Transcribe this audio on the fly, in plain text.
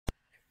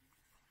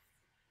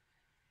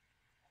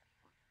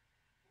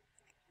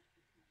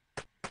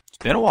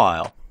been a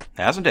while,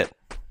 hasn't it?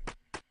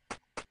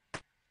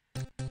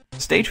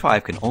 Stage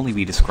 5 can only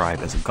be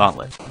described as a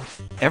gauntlet.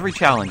 Every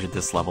challenge at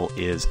this level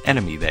is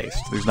enemy-based.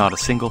 There's not a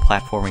single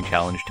platforming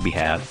challenge to be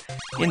had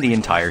in the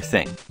entire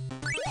thing.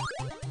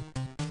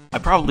 I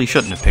probably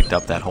shouldn't have picked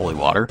up that holy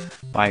water.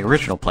 My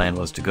original plan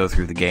was to go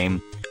through the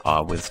game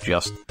with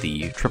just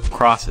the triple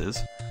crosses,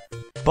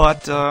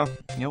 but,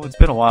 it's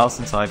been a while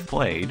since I've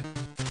played,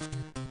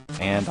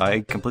 and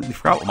I completely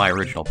forgot what my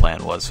original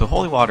plan was, so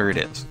holy water it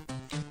is.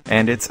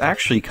 And it's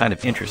actually kind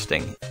of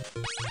interesting.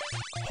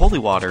 Holy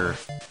water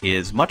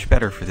is much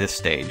better for this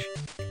stage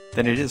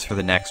than it is for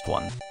the next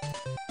one.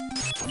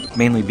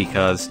 Mainly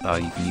because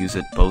you can use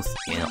it both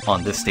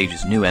on this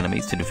stage's new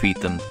enemies to defeat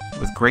them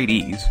with great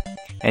ease,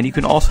 and you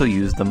can also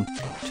use them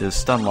to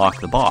stun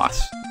lock the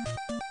boss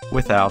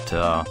without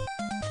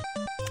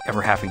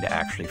ever having to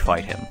actually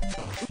fight him.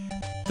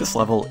 This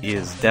level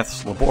is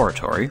Death's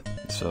Laboratory,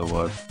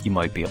 so you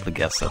might be able to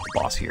guess that the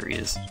boss here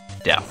is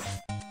Death.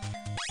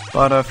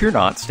 But if you're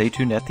not, stay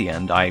tuned at the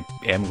end. I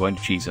am going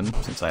to cheese him,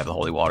 since I have the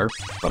holy water,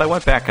 but I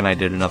went back and I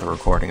did another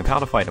recording of how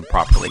to fight him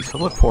properly, so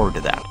look forward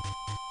to that.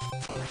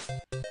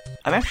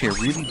 I'm actually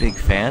a really big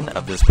fan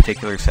of this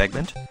particular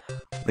segment.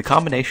 The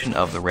combination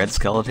of the red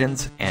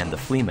skeletons and the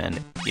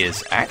fleamen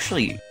is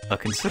actually a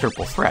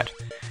considerable threat.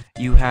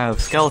 You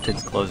have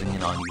skeletons closing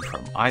in on you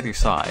from either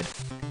side,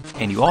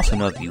 and you also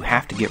know that you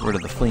have to get rid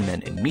of the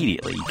fleamen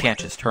immediately. You can't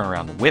just turn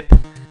around and whip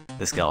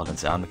the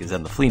skeletons down, because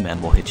then the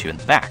fleamen will hit you in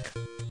the back.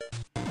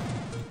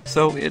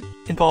 So it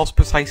involves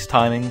precise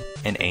timing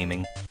and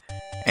aiming,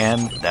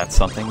 and that's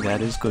something that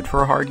is good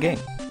for a hard game.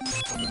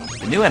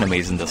 The new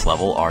enemies in this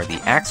level are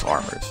the Axe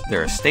Armors.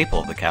 They're a staple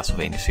of the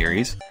Castlevania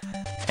series,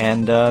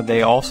 and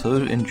they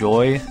also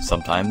enjoy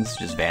sometimes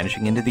just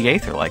vanishing into the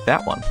aether like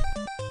that one.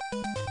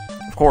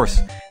 Of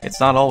course, it's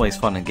not always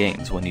fun in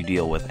games when you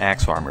deal with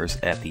Axe Armors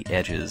at the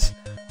edges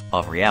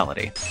of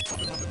reality.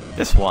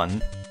 This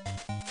one,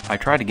 I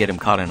tried to get him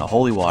caught in a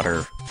holy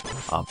water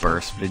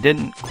burst, but it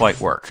didn't quite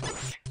work.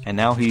 And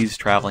now he's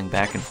traveling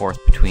back and forth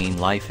between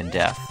life and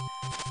death,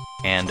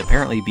 and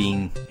apparently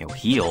being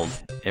healed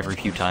every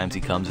few times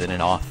he comes in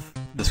and off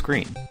the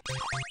screen.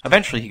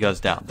 Eventually he goes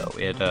down, though.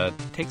 It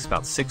takes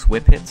about 6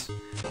 whip hits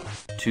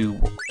to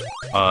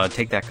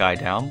take that guy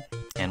down,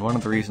 and one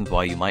of the reasons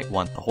why you might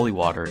want the holy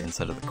water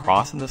instead of the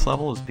cross in this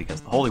level is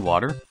because the holy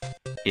water,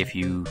 if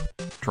you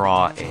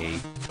draw a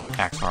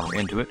axe armor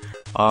into it,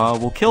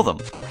 will kill them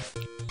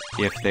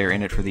if they're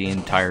in it for the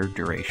entire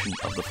duration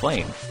of the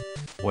flame.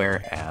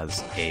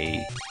 Whereas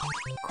a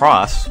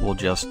cross will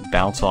just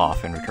bounce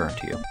off and return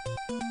to you.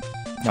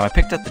 Now I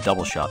picked up the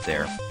double shot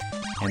there,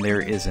 and there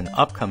is an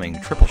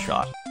upcoming triple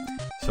shot.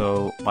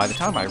 So by the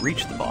time I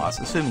reach the boss,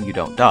 assuming you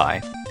don't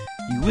die,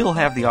 you will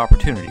have the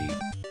opportunity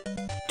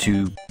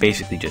to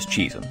basically just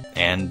cheese him.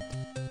 And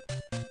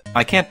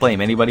I can't blame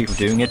anybody for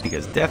doing it,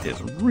 because death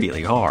is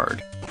really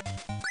hard.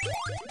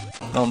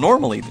 Now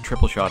normally the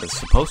triple shot is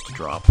supposed to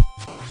drop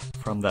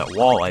from that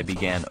wall I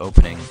began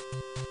opening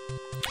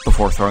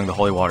before throwing the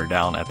holy water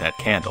down at that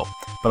candle,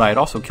 but I had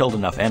also killed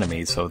enough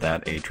enemies so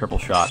that a triple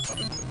shot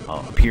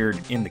appeared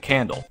in the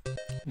candle.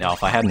 Now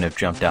if I hadn't have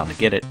jumped down to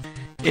get it,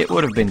 it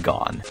would have been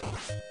gone,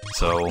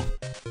 so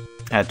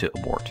had to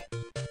abort.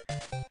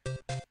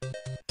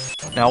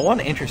 Now one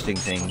interesting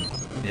thing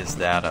is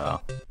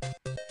that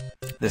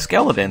the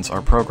skeletons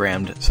are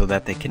programmed so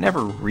that they can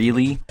never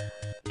really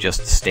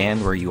just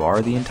stand where you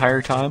are the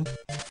entire time,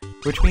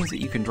 which means that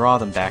you can draw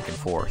them back and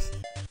forth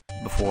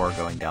before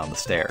going down the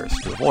stairs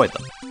to avoid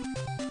them.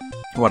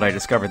 What I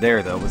discovered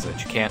there, though, was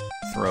that you can't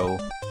throw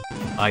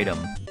an item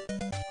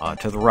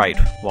to the right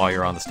while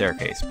you're on the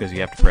staircase, because you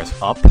have to press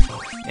up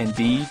and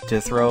B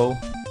to throw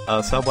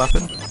a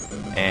sub-weapon,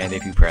 and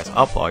if you press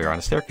up while you're on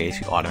a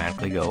staircase, you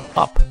automatically go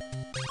up.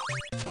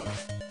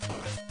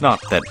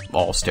 Not that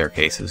all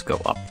staircases go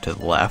up to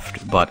the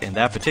left, but in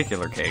that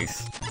particular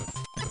case,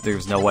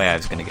 there's no way I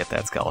was going to get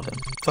that skeleton,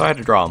 so I had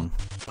to draw him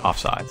off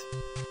sides.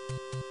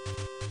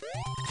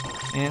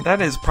 And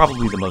that is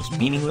probably the most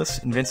meaningless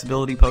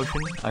invincibility potion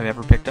I've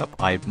ever picked up.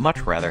 I'd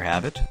much rather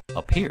have it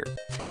up here.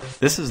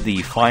 This is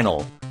the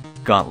final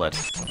gauntlet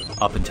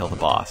up until the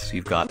boss.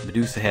 You've got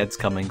Medusa heads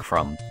coming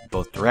from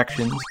both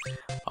directions.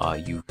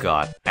 You've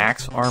got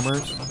axe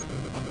armors.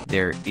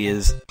 There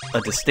is a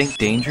distinct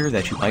danger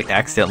that you might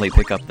accidentally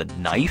pick up the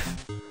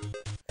knife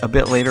a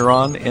bit later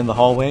on in the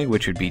hallway,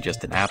 which would be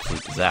just an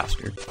absolute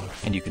disaster.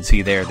 And you can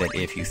see there that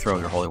if you throw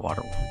your holy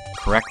water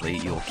correctly,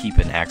 you'll keep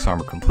an axe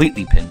armor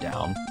completely pinned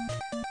down,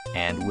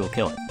 and will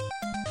kill it.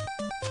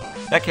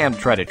 That can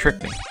try to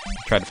trick me.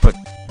 Try to put,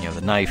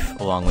 the knife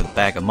along with a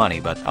bag of money,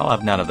 but I'll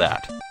have none of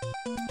that.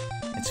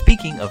 And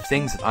speaking of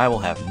things that I will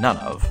have none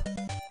of,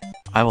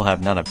 I will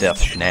have none of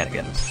Death's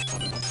shenanigans.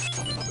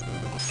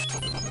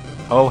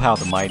 Oh, how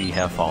the mighty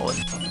have fallen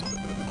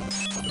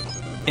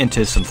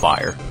into some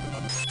fire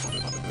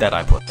that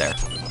I put there.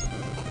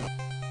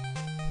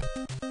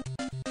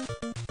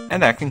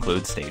 And that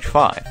concludes Stage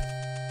 5.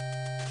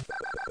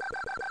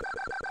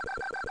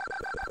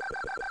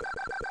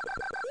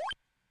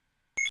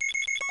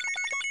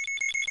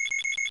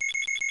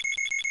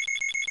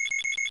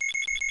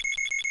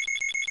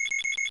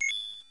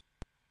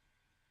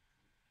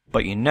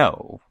 But you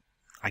know,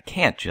 I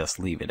can't just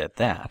leave it at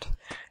that.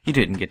 You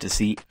didn't get to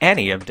see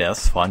any of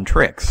Death's fun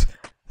tricks.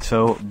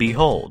 So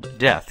behold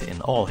Death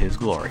in all his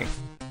glory.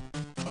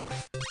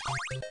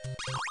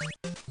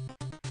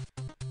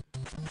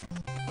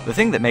 The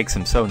thing that makes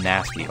him so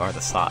nasty are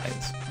the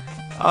sides.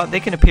 They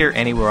can appear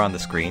anywhere on the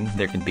screen.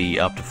 There can be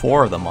up to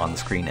 4 of them on the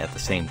screen at the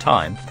same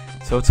time,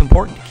 so it's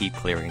important to keep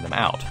clearing them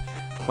out.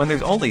 When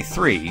there's only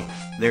 3,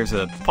 there's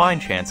a fine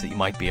chance that you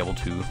might be able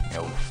to,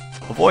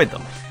 avoid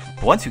them.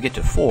 But once you get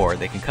to 4,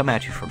 they can come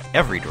at you from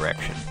every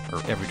direction, or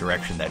every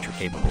direction that you're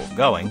capable of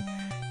going,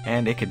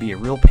 and it can be a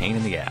real pain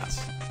in the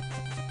ass.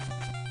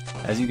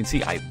 As you can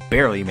see, I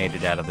barely made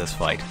it out of this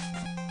fight.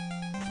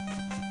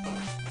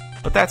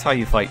 But that's how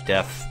you fight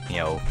Death,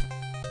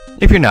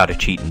 if you're not a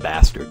cheating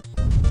bastard.